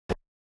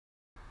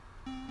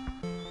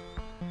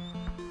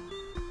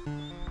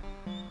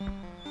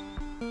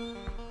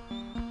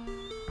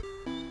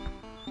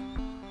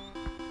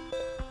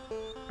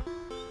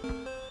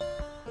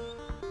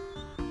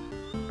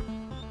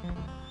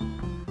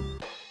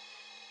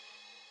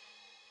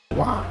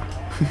Wow.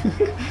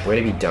 Way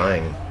to be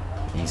dying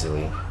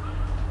easily.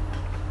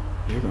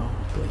 You're wrong,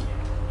 buddy.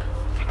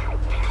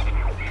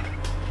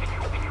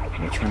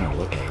 I'm trying to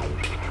look at you.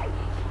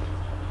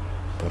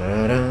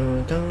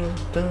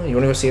 You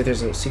wanna go see if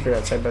there's a secret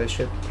outside by the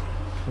ship?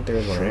 I think there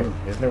is one, right?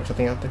 Isn't there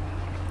something out there?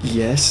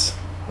 Yes.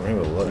 We're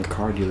gonna go look. A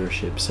car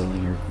dealership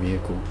selling your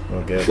vehicle.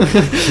 Oh, good.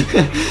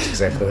 That's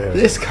exactly what I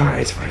was. This car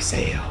is for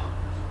sale.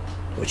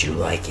 Would you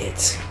like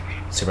it?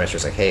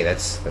 Supermaster's like, hey,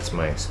 that's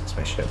my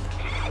ship.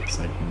 It's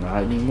like,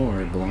 not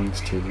anymore. It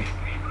belongs to...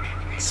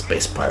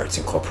 Space Pirates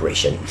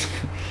Incorporation.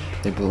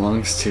 It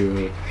belongs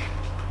to...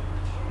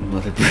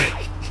 Mother Brain.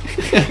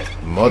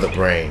 Mother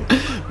Brain.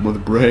 Mother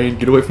Brain,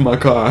 get away from my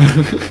car.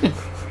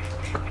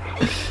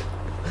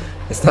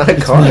 It's not a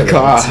car. My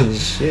car. It's a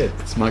ship.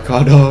 It's my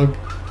car, dog.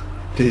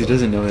 Dude, he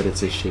doesn't know that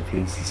it's a ship. He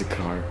thinks it's a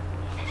car.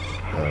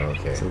 Oh,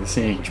 okay. So this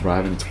ain't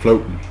driving, it's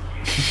floating.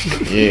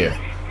 Yeah.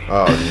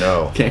 Oh,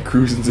 no. Can't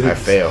cruise into I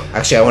this. fail.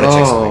 Actually, I want to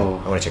check something.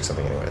 I want to check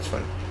something anyway. That's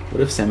fine.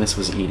 What if Samus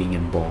was eating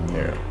in ball mode?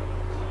 Yeah.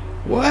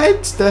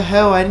 What the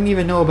hell? I didn't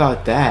even know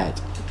about that.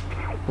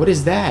 What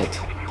is that?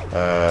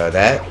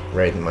 That,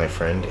 right, my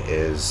friend,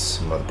 is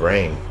Mother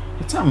Brain.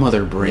 It's not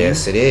Mother Brain.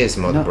 Yes, it is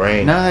Mother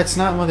Brain. No, that's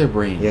not Mother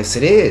Brain. Yes,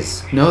 it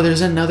is. No, there's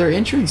another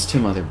entrance to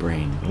Mother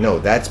Brain. No,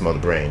 that's Mother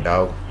Brain,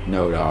 dog.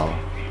 No, dog.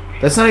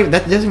 That's not even,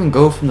 that doesn't even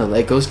go from the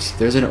leg. Goes.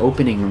 There's an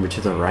opening, remember,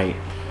 to the right.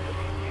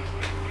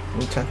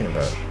 What are you talking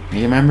about?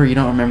 You remember? You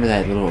don't remember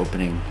that little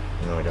opening?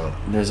 No, I don't.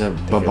 There's a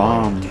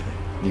ba-bomb.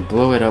 You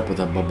blow it up with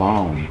a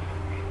ba-bomb.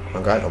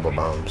 I got no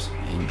bombs.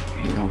 And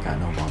you don't got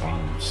no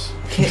ba-bombs.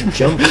 I can't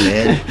jump,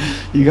 man.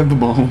 You got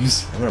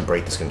ba-bombs. I'm gonna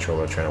break this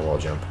controller trying to wall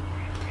jump.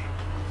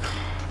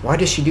 Why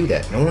does she do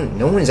that?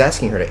 No one is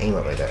asking her to aim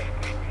up like that.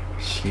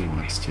 She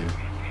wants to.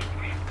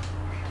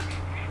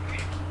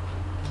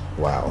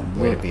 Wow,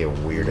 way to be a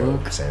weirdo,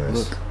 Samus.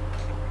 Look.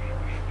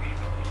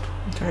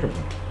 I'm tired of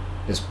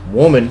this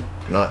woman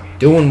not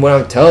doing what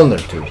I'm telling her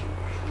to.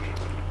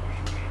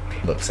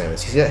 Look,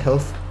 Samus, you see that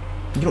health?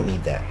 You don't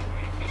need that.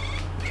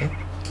 Okay?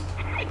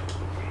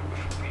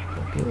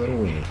 Don't be a little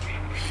weenie.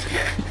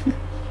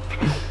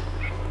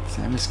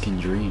 Samus can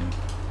dream.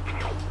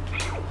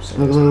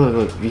 Samus.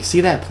 Look. You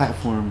see that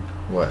platform?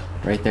 What?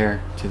 Right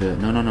there to the...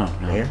 No.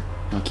 Here?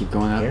 No, keep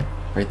going up. Here?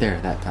 Right there,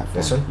 that platform.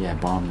 This one? Yeah,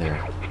 bomb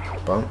there.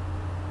 Bomb?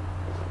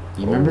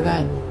 You remember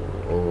that?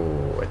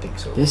 Oh, I think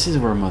so. This is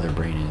where Mother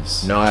Brain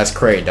is. No, that's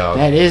Kraid, dog.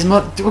 That is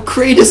Well,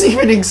 Kraid doesn't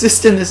even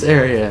exist in this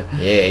area.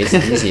 Yeah,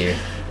 he's here.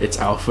 It's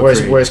Alpha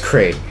Where's Kraid. Where's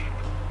Kraid?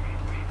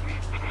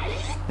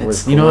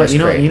 You know what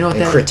In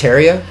that...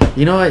 Criteria?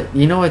 You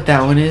know what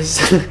that one is?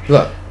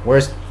 Look,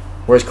 where's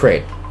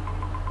Kraid?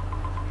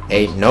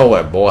 Ain't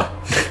nowhere, boy.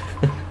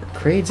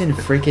 Kraid's in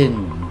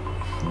freaking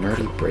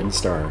Nerdy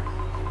Brinstar.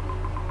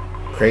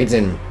 Kraid's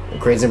in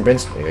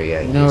Brinstar.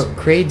 Yeah, You know,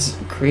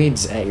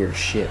 Kraid's at your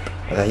ship.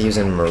 I thought he was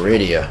in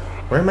Meridia.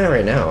 Where am I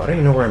right now? I don't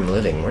even know where I'm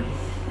living.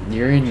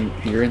 You're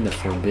in the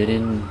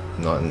Forbidden.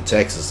 Not in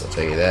Texas, I'll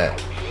tell you that.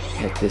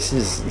 Heck, this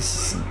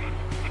is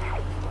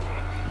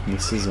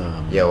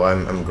Yo,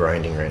 I'm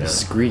grinding right now.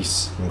 This is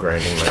Greece. I'm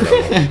grinding my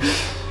level.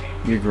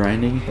 You're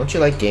grinding? Don't you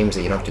like games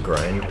that you don't have to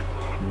grind?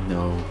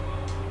 No.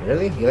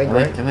 Really? You like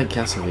grind? I like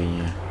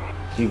Castlevania.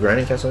 Do you grind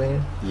in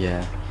Castlevania?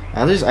 Yeah.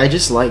 I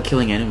just like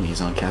killing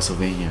enemies on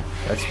Castlevania.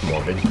 That's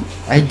morbid.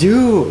 I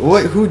do.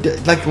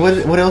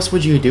 What else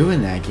would you do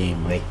in that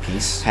game? Make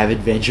peace. Have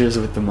adventures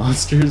with the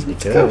monsters? You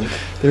could.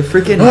 They're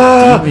freaking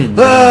demons.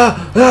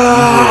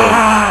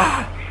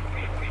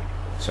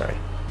 Sorry.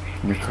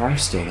 Your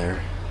car's still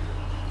there.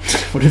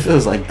 What if it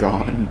was like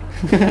gone?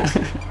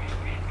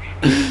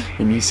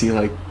 And you see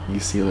like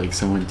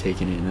someone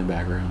taking it in the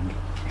background.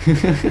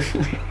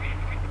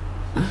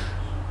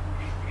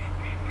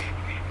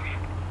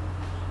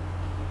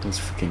 Those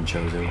freaking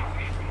Chozo.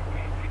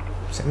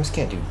 Samus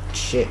can't do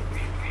shit.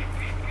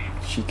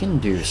 She can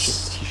do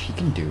shit. She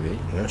can do it.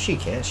 No, she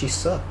can't. She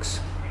sucks.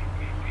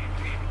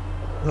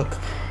 Look.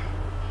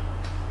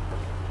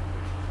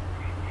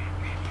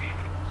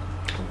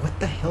 What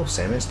the hell,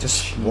 Samus?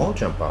 Just wall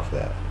jump off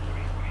that.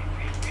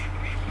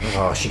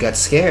 Oh, she got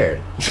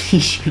scared.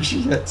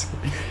 She got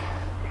scared.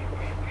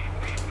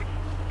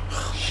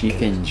 She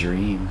can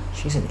dream.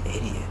 She's an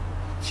idiot.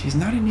 She's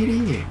not an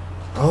idiot.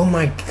 Oh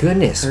my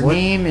goodness. Her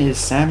name is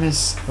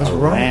Samus. What's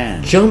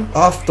wrong? Jump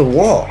off the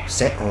wall.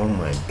 Oh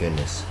my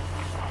goodness.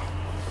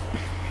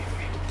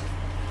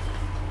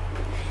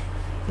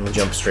 I'm gonna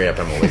jump straight up.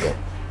 I'm gonna wiggle.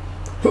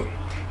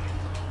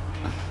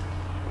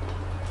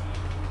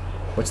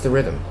 What's the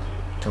rhythm?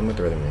 Tell me what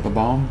the rhythm is.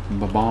 Ba-bomb,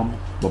 ba-bomb,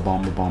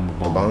 ba-bomb, ba-bomb,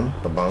 ba-bomb.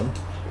 Ba-bomb, ba-bomb,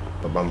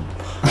 ba-bomb.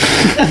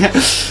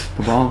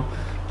 Ba-bomb,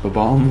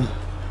 ba-bomb.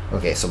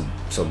 Okay, so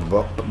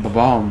Ba-bomb,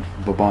 ba-bomb,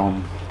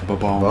 ba-bomb,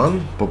 ba-bomb.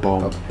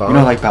 Ba-bomb. You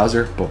know, like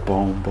Bowser?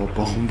 Ba-bomb,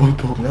 ba-bomb,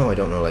 ba-bomb. No, I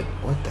don't know. Like,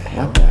 what the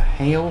hell? What the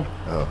hell?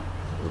 Oh,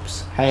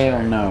 oops.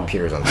 Hell no.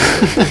 Computer's on.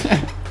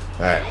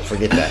 Alright,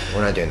 forget that.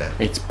 We're not doing that.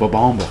 It's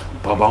ba-bomba,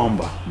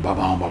 ba-bomba,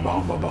 ba-bomba,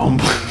 ba-bomba,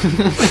 ba-bomba.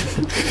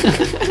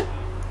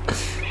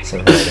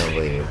 Somehow I don't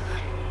believe you.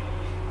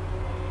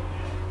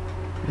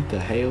 What the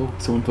hell?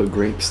 Someone put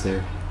grapes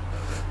there.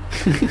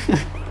 These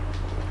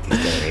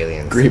damn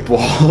aliens. Grape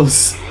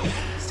walls.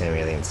 These damn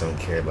aliens don't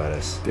care about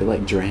us. They're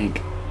like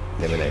drank.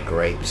 Them and their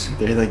grapes.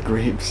 They're like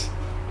grapes.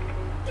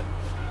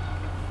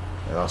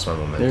 I lost my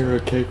momentum. They're a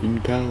kicking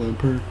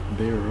caliper.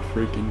 They're a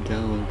freaking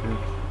caliper.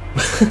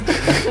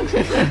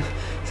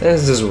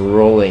 Santa's just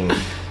rolling.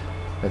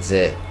 That's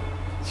it.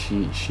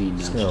 She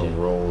Just nudged gonna it.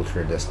 roll to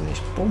her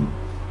destination. Boom.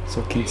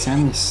 So can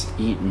Samus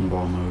eat in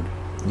ball mode?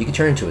 You can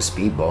turn into a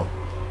speedball.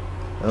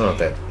 I don't know if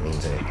that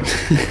means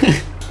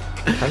anything.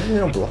 How do they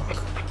not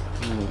block?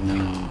 Oh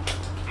no.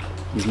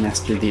 He's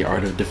mastered the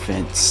art of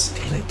defense.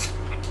 Damn it.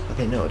 How do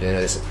they know? Do they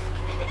know this?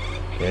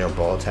 Do they know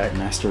ball attack?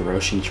 Master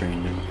Roshi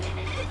trained him.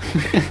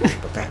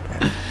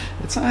 Bap.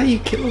 That's not how you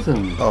killed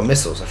him. Oh,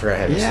 missiles. I forgot I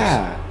had missiles.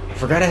 Yeah. I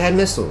forgot I had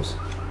missiles.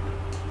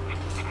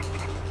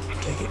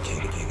 Take it.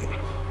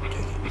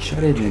 You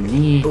shot it in the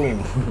knee. Boom.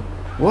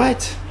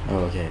 What? Oh,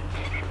 okay.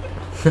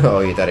 Oh,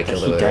 you thought I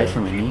killed He it? died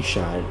from a knee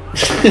shot.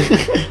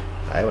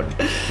 I would.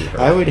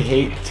 I would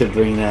hate to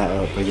bring that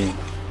up again.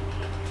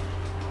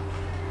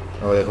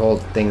 Oh, the whole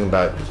thing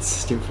about It's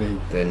stupid.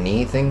 the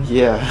knee thing?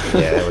 Yeah.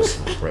 Yeah, that was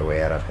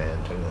way out of hand.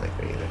 I didn't like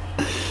it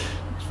either.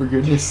 For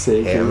goodness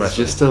sake, Hey, I'm it's not-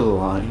 just a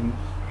line.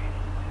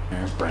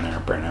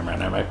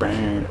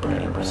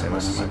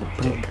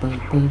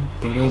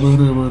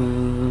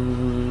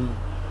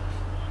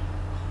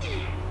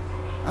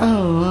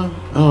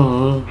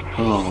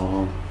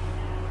 Oh.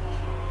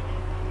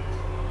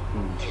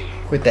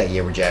 Quit that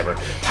yibber jabber.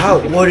 How?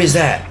 What is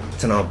that?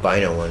 It's an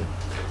albino one.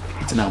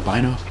 It's an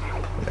albino.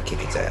 I'm gonna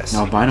kick its ass.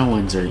 No, albino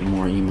ones are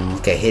more emo.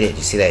 Okay, hit it.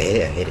 You see that? Hit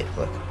it. I hit it.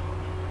 Look.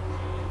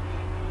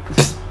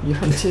 You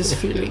hurt his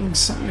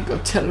feelings. I'm gonna go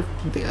tell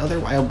the other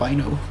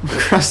albino.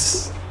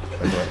 Cross.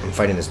 I'm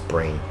fighting this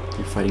brain.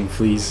 You're fighting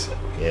fleas.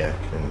 Yeah,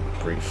 and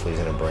breed fleas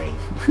in a brain.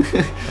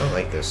 I don't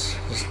like this.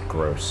 This is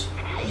gross.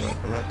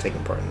 I'm not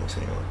taking part in this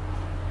anymore.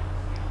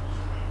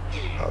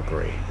 Oh,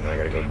 great. Now I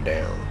gotta go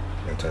down.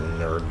 Into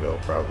Nerdville,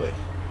 probably.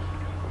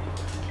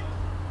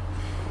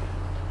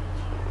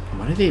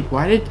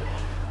 Why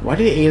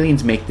did the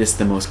aliens make this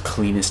the most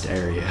cleanest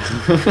area?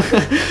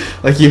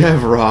 Like you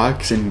have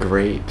rocks and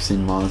grapes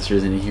and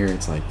monsters, and in here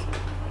it's like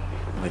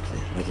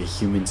a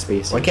human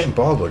space. Why can't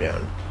ball go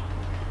down?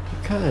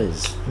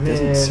 Because it Man.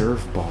 doesn't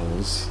serve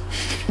balls.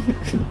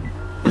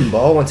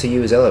 Ball wants to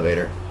use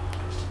elevator.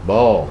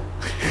 Ball,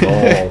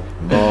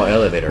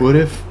 elevator. What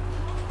if?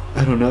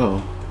 I don't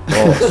know.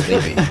 Ball,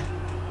 sleepy.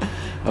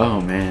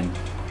 Oh man,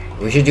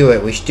 We should do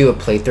it. We should do a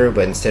playthrough,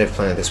 but instead of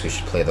playing this, we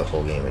should play the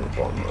whole game in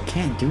ball mode.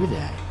 can't do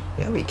that.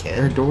 Yeah, we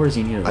There are can. doors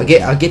you need to.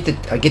 I'll get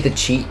the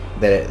cheat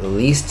that at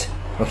least.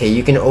 Okay,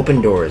 you can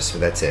open doors, so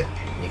that's it.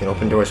 You can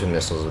open doors with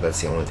missiles, but that's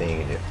the only thing you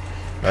can do.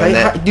 Other than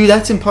that, Dude,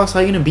 that's impossible.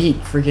 How are you gonna beat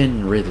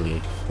friggin'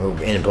 Ridley? well,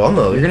 in ball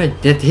mode, You're gonna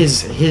get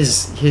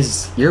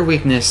your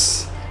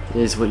weakness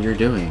is what you're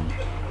doing.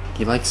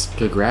 He likes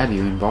to grab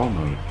you in ball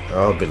mode.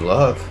 oh, good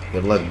luck.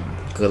 Good luck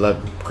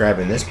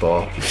grabbing this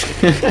ball.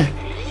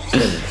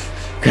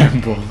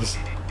 Grab balls.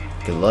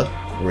 Good luck,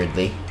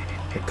 Ridley.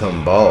 Here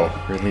come ball.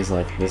 Ridley's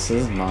like, this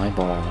is my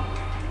ball.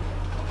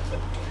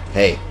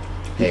 Hey.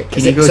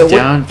 Can you go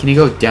down? Can you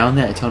go down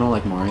that tunnel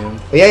like Mario?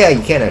 Oh, yeah, you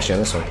can actually on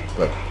this one.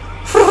 Look.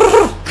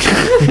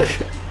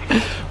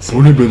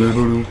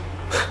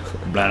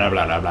 Blah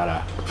blah blah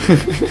blah.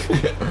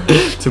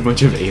 It's a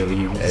bunch of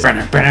aliens.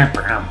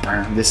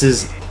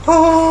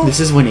 This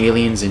is when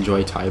aliens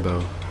enjoy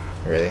Taibo.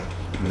 Really?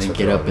 And they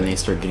get up and they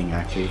start getting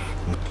active.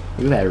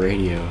 Look at that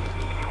radio.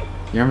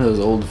 You remember those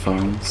old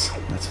phones?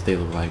 That's what they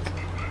look like.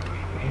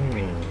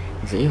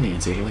 Those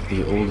aliens, they look like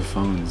the old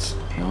phones.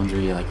 The ones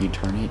where you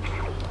turn it.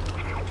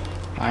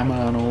 I'm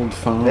on an old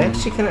phone. They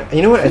actually kind of.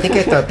 You know what? I think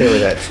I thought they were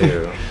that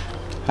too.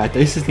 I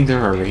used to think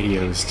there were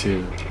radios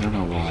too. I don't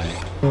know why.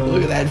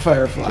 Look at that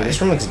firefly. Dude,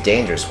 this room looks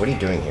dangerous. What are you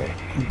doing here?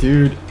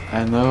 Dude,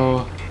 I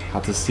know how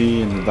to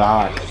see in the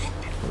dark.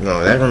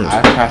 No, that room's.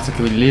 I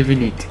practically live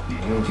in it.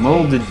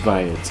 Molded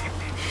by it.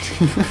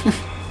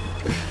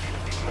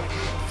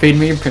 Feed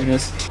me,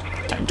 apprentice.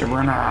 Time to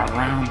run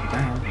around.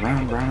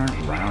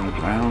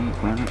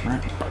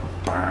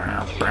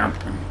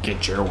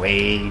 Get your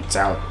weights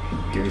out.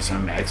 Do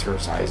some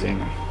exercising.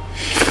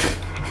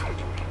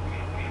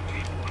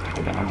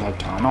 Go down the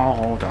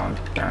tunnel.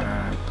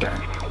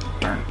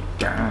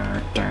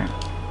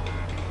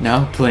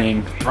 Now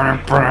playing.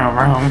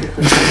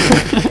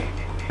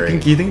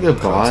 You think the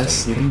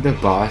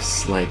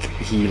boss, like,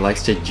 he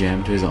likes to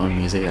jam to his own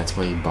music, that's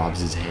why he bobs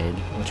his head?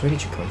 Which way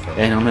did you come from?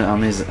 And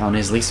on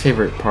his least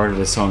favorite part of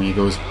the song, he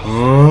goes,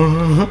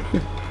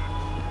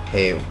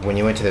 Hey, when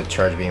you went to the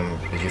charge beam,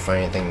 did you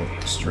find anything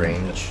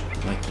strange?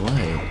 like what?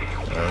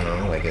 I don't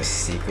know, like a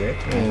secret?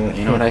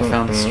 You know what I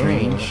found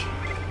strange?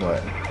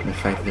 What? The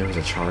fact that there was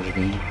a charge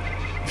beam.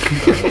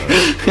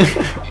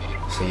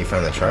 So you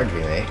found the charge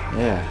beam, eh?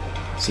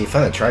 Yeah. So you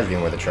found the charge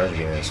beam where the charge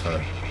beam is, huh?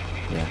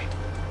 Yeah.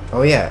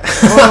 Oh yeah.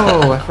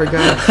 Oh, I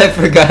forgot. I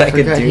forgot I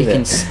could do he that.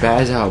 can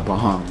spaz out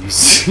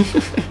bombs.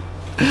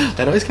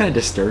 That always kind of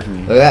disturbed me.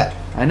 Look at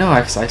that. I know,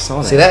 I saw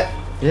that. See that?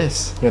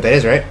 Yes. You know what that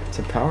is, right? It's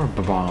a power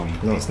bomb.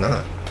 No, it's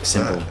not. It's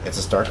Simple. not. It's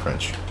a Star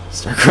Crunch.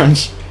 Star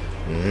Crunch.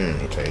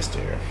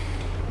 Tastier.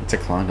 It's a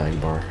Klondike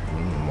bar.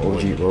 What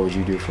would you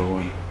do for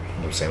one?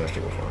 What would sandwich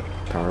do for one?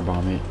 Power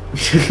bomb it.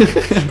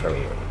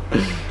 Probably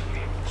would.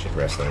 Should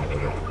wrestle a little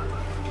bit.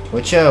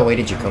 Which way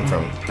did you come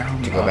from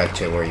to go back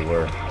to where you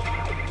were?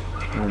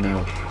 I don't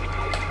know.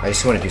 I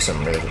just want to do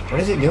something really good. What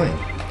is it doing?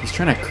 He's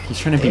trying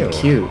to be Ew.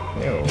 cute.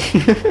 Ew.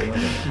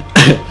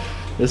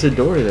 There's a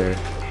door there.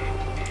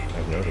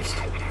 I've noticed.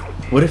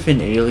 What if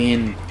an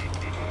alien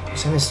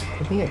Samus,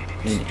 put me in.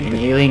 an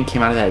alien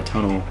came out of that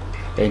tunnel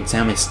and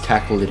Samus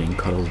tackled it and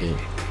cuddled it?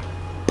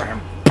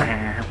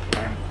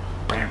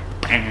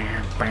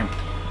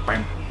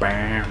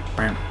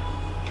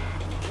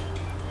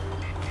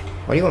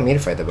 Why do you want me to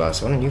fight the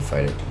boss? Why don't you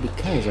fight it?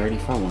 Because I already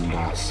fought one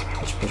boss.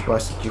 Which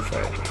boss did you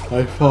fight?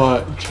 I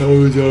fought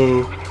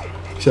Chozo,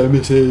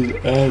 Samus's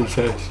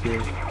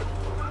ancestor,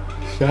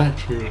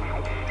 statue.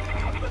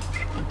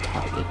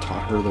 It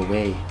taught her the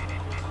way.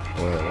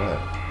 What?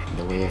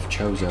 The way of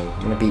Chozo.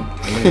 I'm gonna beat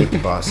the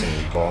boss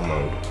in ball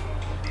mode.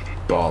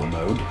 Ball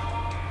mode.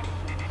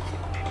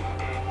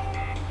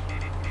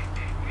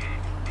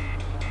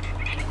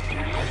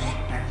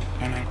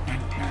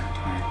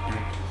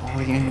 All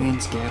the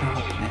aliens get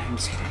up and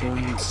start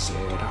doing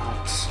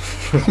sit-ups.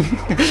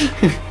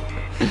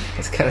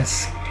 It's kind of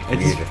I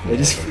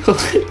just feel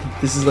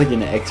like this is like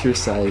an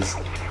exercise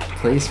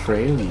place for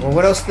aliens. Well,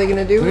 what else are they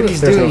gonna do? What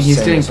he's doing?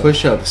 He's doing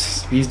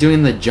push-ups. He's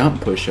doing the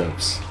jump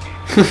push-ups.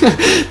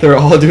 They're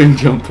all doing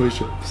jump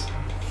push-ups.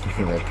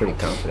 They're pretty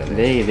confident.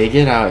 They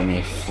get out and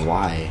they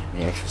fly.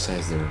 They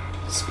exercise their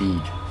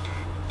speed.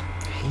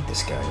 I hate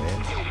this guy,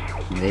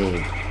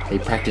 man. They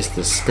practice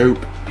the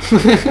scope.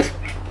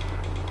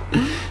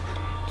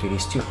 Dude,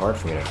 he's too hard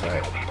for me to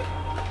fight.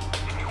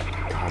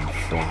 God,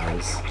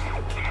 flies.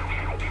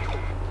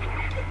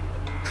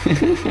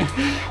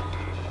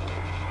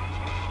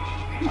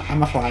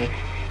 I'm a fly.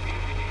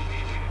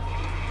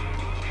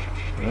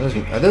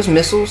 Are those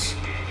missiles?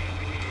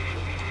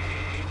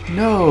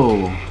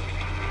 No.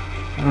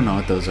 I don't know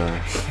what those are.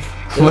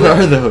 What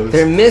are those?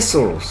 They're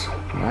missiles.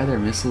 Why are there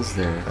missiles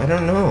there? I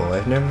don't know.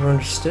 I've never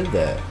understood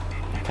that.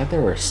 I thought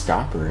there were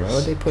stoppers. Why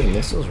would they put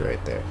missiles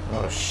right there?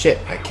 Oh shit,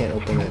 I can't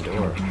open the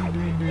door.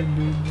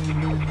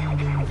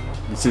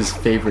 It's his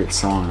favorite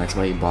song, that's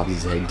why he bobs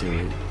his head to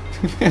it.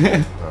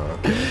 Oh,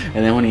 okay.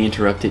 And then when he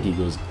interrupted, he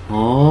goes,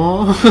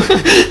 "Oh."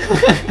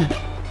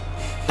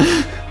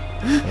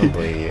 I don't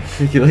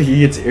believe you. Like he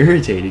gets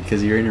irritated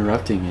because you're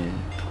interrupting it.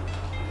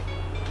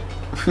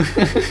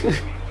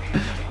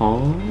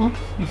 Oh,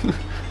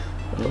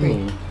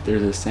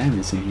 there's a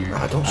Samus in here.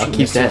 Ah, don't I'll shoot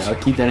keep that. missiles.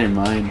 I'll keep that in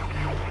mind.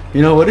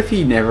 You know, what if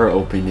he never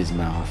opened his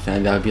mouth?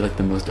 That would be like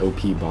the most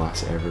OP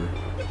boss ever.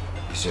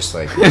 It's just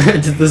like.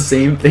 It's the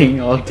same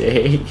thing all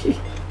day.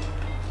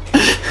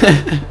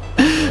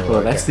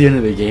 Well, that's the end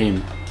of the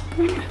game.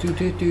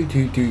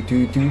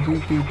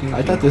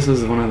 I thought this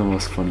was one of the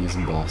most funniest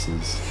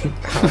bosses.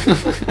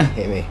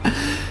 Hit me.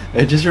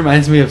 It just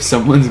reminds me of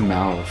someone's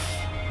mouth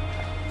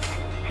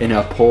in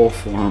a pole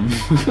form.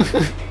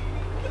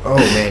 Oh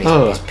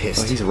man, he's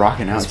pissed. Oh, he's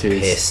rocking out He's to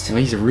pissed. his.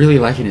 He's really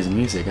liking his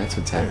music. That's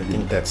what's I happening.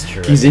 think that's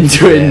true. He's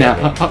into it now.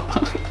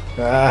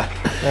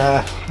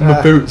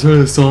 My favorite song of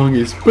the song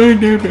is All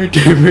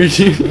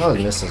the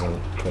missiles I'm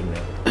putting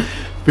out.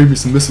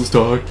 famous missiles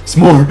dog.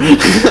 S'more.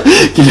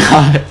 Get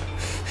hot.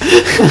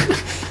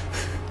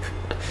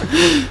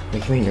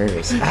 Making me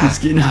nervous. It's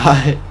getting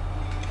hot.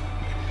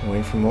 I'm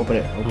waiting for him to open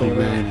it. Open Oh it.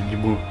 man,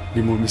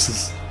 need more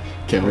missiles.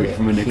 Can't Hurry wait up.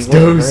 for my He next won't,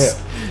 hurry dose. up.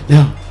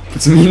 Now,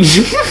 put some in.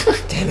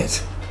 Damn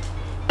it.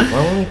 Why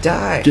won't he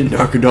die? Getting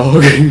darker,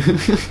 dog. I'm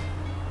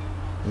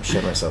gonna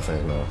shut myself in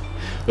his mouth.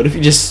 What if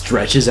he just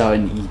stretches out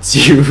and eats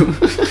you?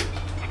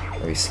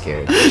 I'd be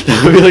scared.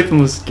 That would be like the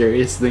most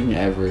scariest thing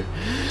ever.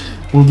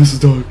 More missile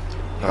dog.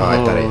 Oh,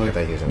 I thought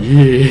he was gonna.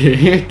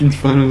 Yeah, I can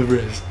find all the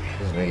rest.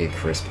 He's gonna get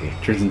crispy.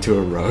 Turns into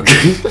a rug.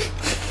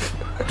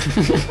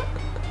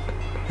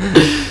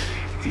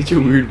 Such a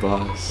weird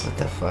boss. What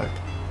the fuck?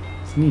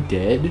 Isn't he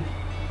dead?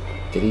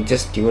 Did he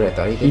just do what I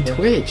thought he did? He though?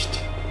 twitched.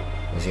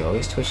 Does he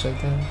always twitch like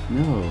that?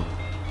 No.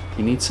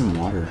 He needs some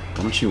water.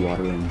 Why don't you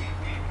water him?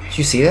 Did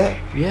you see that?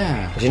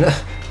 Yeah. Did you know?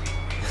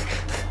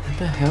 What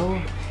the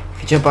hell?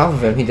 If you jump off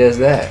of him, he does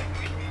that.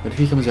 What if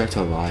he comes back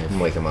to life?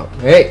 And wake him up.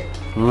 Hey!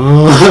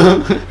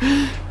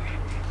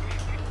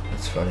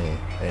 That's funny.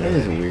 I That didn't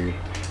is know that. weird.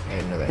 I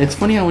didn't know that. It's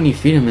funny how when you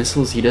feed him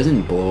missiles, he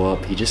doesn't blow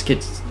up. He just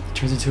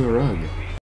turns into a rug.